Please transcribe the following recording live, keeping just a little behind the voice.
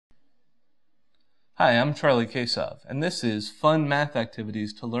Hi, I'm Charlie Kasov, and this is Fun Math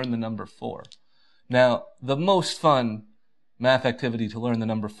Activities to Learn the Number 4. Now, the most fun math activity to learn the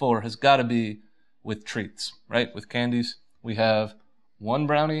number 4 has got to be with treats, right? With candies. We have 1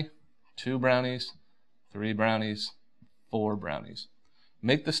 brownie, 2 brownies, 3 brownies, 4 brownies.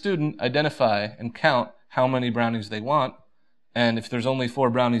 Make the student identify and count how many brownies they want, and if there's only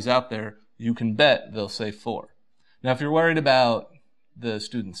 4 brownies out there, you can bet they'll say 4. Now, if you're worried about the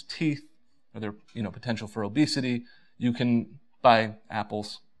student's teeth, or their potential for obesity, you can buy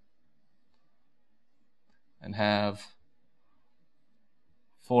apples and have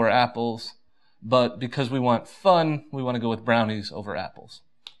 4 apples. But because we want fun, we want to go with brownies over apples.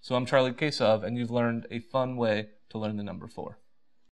 So I'm Charlie Kasov, and you've learned a fun way to learn the number 4.